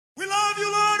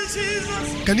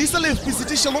Kanisa la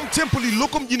FPCT Shalom Temple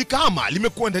lililoko mjini Kahama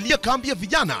limekuandalia kambi ya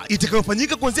vijana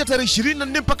itakayofanyika kuanzia tarehe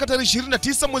 24 mpaka tarehe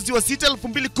 29 mwezi wa 6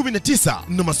 2019,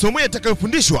 na masomo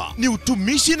yatakayofundishwa ni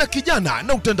utumishi na kijana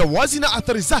na utandawazi na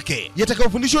athari zake,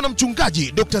 yatakayofundishwa na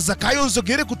mchungaji Dr. Zakayo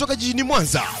Nzogere kutoka jijini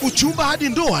Mwanza. Uchumba hadi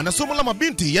ndoa na somo la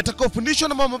mabinti yatakayofundishwa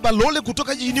na mama Balole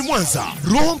kutoka jijini Mwanza.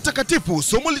 Roho Mtakatifu,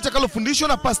 somo litakalofundishwa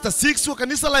na Pastor Sixberth wa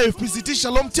kanisa la FPCT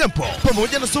Shalom Temple,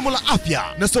 pamoja na somo la afya,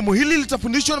 na somo hili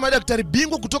litafundishwa na madaktari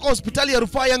bingwa kutoka hospitali ya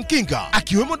rufaa ya Nkinga,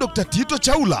 akiwemo Dr. Tito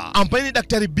Chaula ambaye ni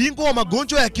daktari bingwa wa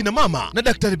magonjwa ya kina mama na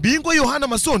daktari bingwa Yohana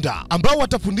Masonda ambao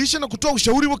watafundisha na kutoa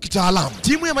ushauri wa kitaalamu.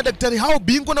 Timu ya madaktari hao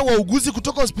bingwa na wauguzi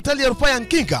kutoka hospitali ya rufaa ya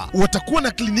Nkinga watakuwa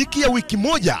na kliniki ya wiki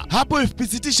moja hapo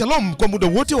FPCT Shalom kwa muda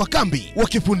wote wa kambi,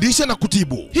 wakifundisha na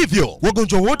kutibu. Hivyo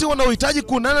wagonjwa wote wanaohitaji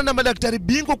kuonana na madaktari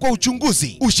bingwa kwa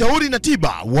uchunguzi, ushauri na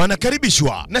tiba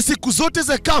wanakaribishwa. Na siku zote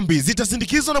za kambi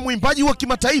zitasindikizwa na mwimbaji wa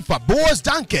kimataifa Boaz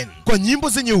Duncan kwa nyimbo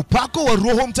zenye upako wa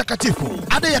Roho Mtakatifu.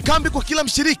 Ada ya kambi kwa kila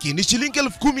mshiriki ni shilingi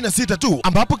 16,000 tu,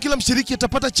 ambapo kila mshiriki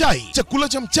atapata chai, chakula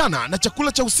cha mchana na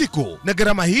chakula cha usiku, na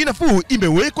gharama hii nafuu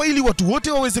imewekwa ili watu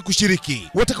wote waweze kushiriki.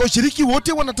 Watakaoshiriki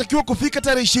wote wanatakiwa kufika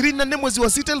tarehe 24 mwezi wa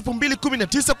 6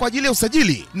 2019 kwa ajili ya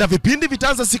usajili, na vipindi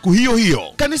vitaanza siku hiyo hiyo.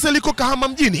 Kanisa liko Kahama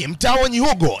mjini, mtaa wa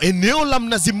Nyihogo, eneo la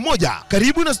Mnazi Mmoja,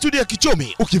 karibu na studio ya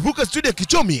Kichomi. Ukivuka studio ya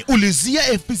Kichomi, ulizia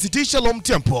FPCT Shalom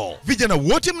Temple. Vijana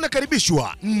wote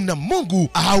mnakaribishwa na Mungu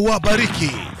awabariki.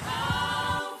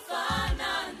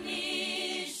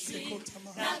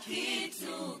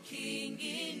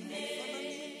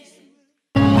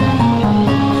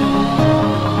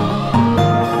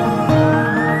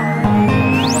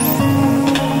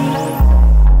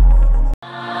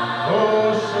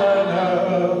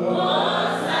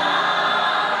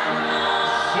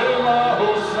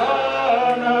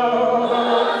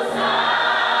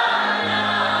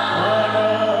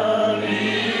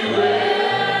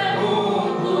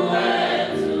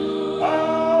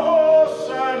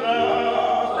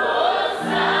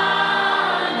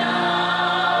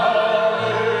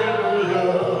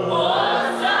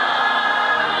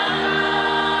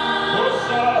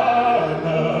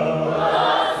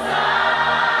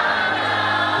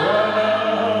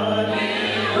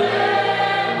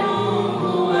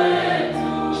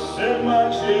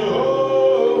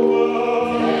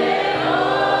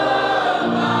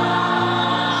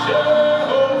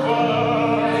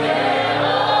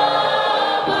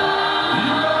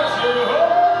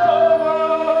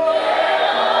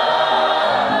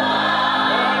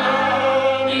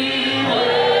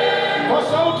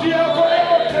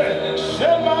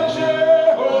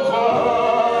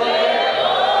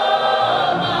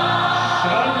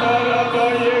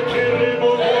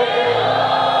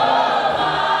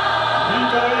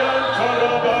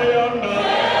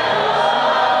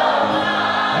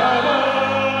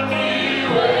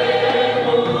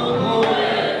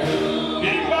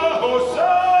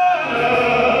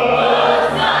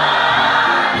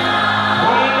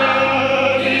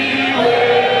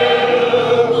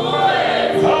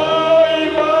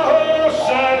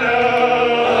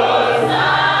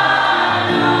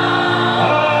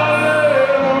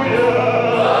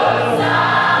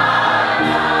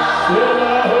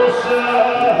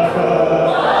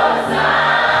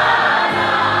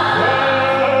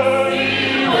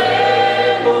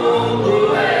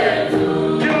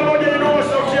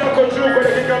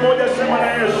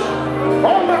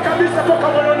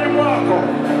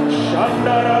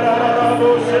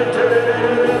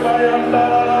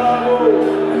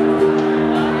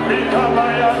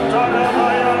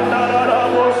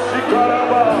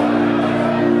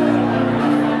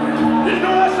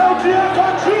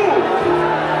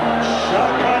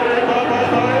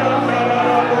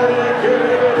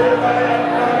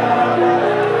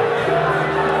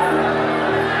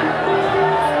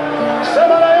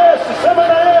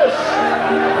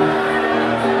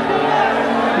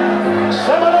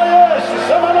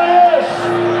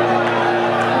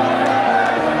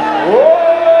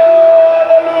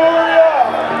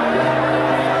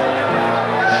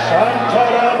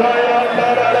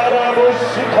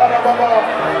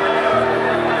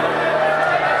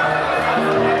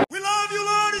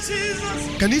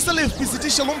 Kanisa la FPCT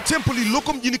Shalom Temple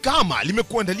lililoko mjini Kahama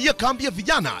limekuandalia kambi ya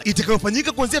vijana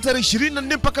itakayofanyika kuanzia tarehe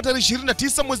 24 mpaka tarehe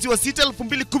 29 mwezi wa 6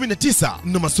 2019,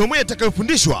 na masomo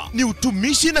yatakayofundishwa ni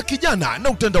utumishi na kijana na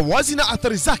utandawazi na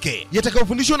athari zake,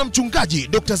 yatakayofundishwa na mchungaji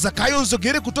Dr. Zakayo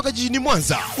Nzogere kutoka jijini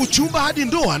Mwanza. Uchumba hadi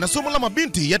ndoa na somo la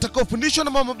mabinti yatakayofundishwa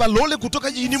na mama Balole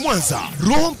kutoka jijini Mwanza.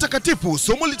 Roho Mtakatifu,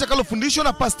 somo litakalofundishwa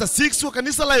na Pastor Sixberth wa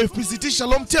kanisa la FPCT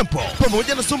Shalom Temple,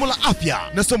 pamoja na somo la afya,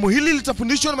 na somo hili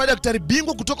litafundishwa na madaktari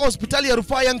bingwa kutoka kutoka hospitali ya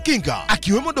rufaa ya Nkinga,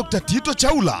 akiwemo Dr. Tito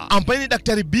Chaula ambaye ni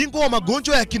daktari bingwa wa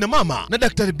magonjwa ya kina mama na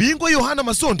daktari bingwa Yohana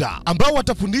Masonda ambao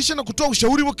watafundisha na kutoa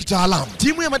ushauri wa kitaalamu.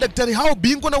 Timu ya madaktari hao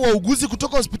bingwa na wauguzi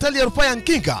kutoka hospitali ya rufaa ya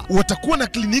Nkinga watakuwa na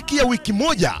kliniki ya wiki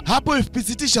moja hapo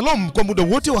FPCT Shalom kwa muda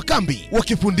wote wa kambi,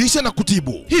 wakifundisha na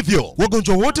kutibu. Hivyo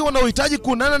wagonjwa wote wanaohitaji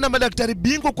kuonana na madaktari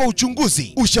bingwa kwa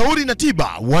uchunguzi, ushauri na tiba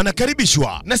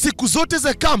wanakaribishwa. Na siku zote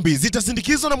za kambi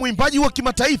zitasindikizwa na mwimbaji wa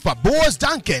kimataifa Boaz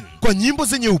Duncan kwa nyimbo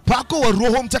zenye upako wa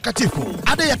Roho Mtakatifu.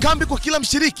 Ada ya kambi kwa kila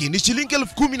mshiriki ni shilingi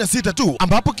 16,000 tu,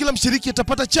 ambapo kila mshiriki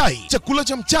atapata chai, chakula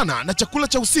cha mchana na chakula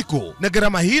cha usiku. Na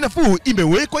gharama hii nafuu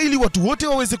imewekwa ili watu wote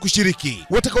waweze kushiriki.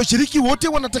 Watakaoshiriki wote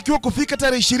wanatakiwa kufika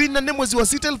tarehe 24 mwezi wa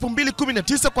 6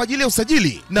 2019 kwa ajili ya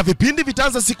usajili, na vipindi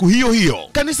vitaanza siku hiyo hiyo.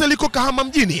 Kanisa liko Kahama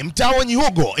mjini, mtaa wa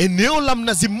Nyihogo, eneo la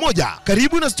Mnazi Mmoja,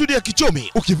 karibu na studio ya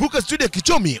Kichomi. Ukivuka studio ya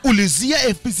Kichomi, ulizia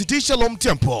FPCT Shalom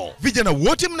Temple. Vijana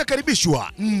wote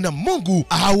mnakaribishwa na Mungu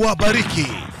awabariki.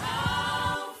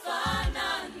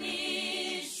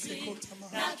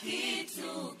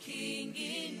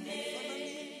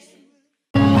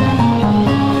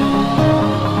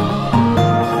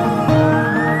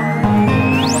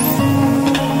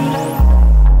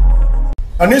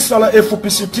 Kanisa la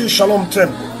FPCT Shalom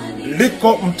Temple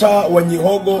liko mtaa wa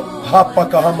Nyihogo hapa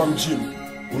Kahama mjini.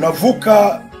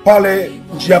 Unavuka pale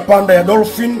njia panda ya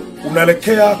Dolphin,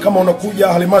 unaelekea kama unakuja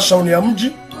halmashauri ya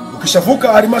mji.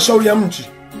 Ukishavuka halmashauri ya mji,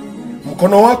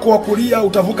 mkono wako wa kulia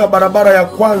utavuka barabara ya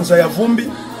kwanza ya vumbi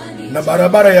na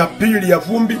barabara ya pili ya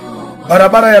vumbi.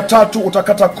 Barabara ya tatu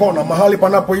utakata kona mahali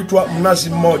panapoitwa Mnazi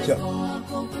Mmoja,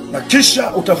 na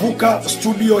kisha utavuka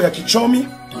studio ya Kichomi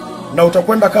na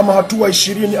utakwenda kama hatua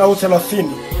 20 au 30,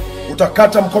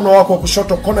 utakata mkono wako wa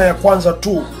kushoto kona ya kwanza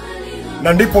tu,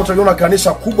 na ndipo utaliona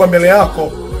kanisa kubwa mbele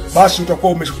yako. Basi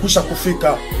utakuwa umekwisha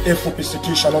kufika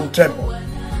FPCT Shalom Temple.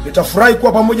 Nitafurahi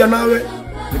kuwa pamoja nawe,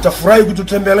 nitafurahi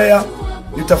kututembelea,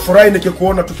 nitafurahi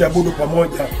nikikuona tukiabudu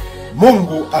pamoja.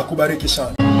 Mungu akubariki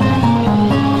sana.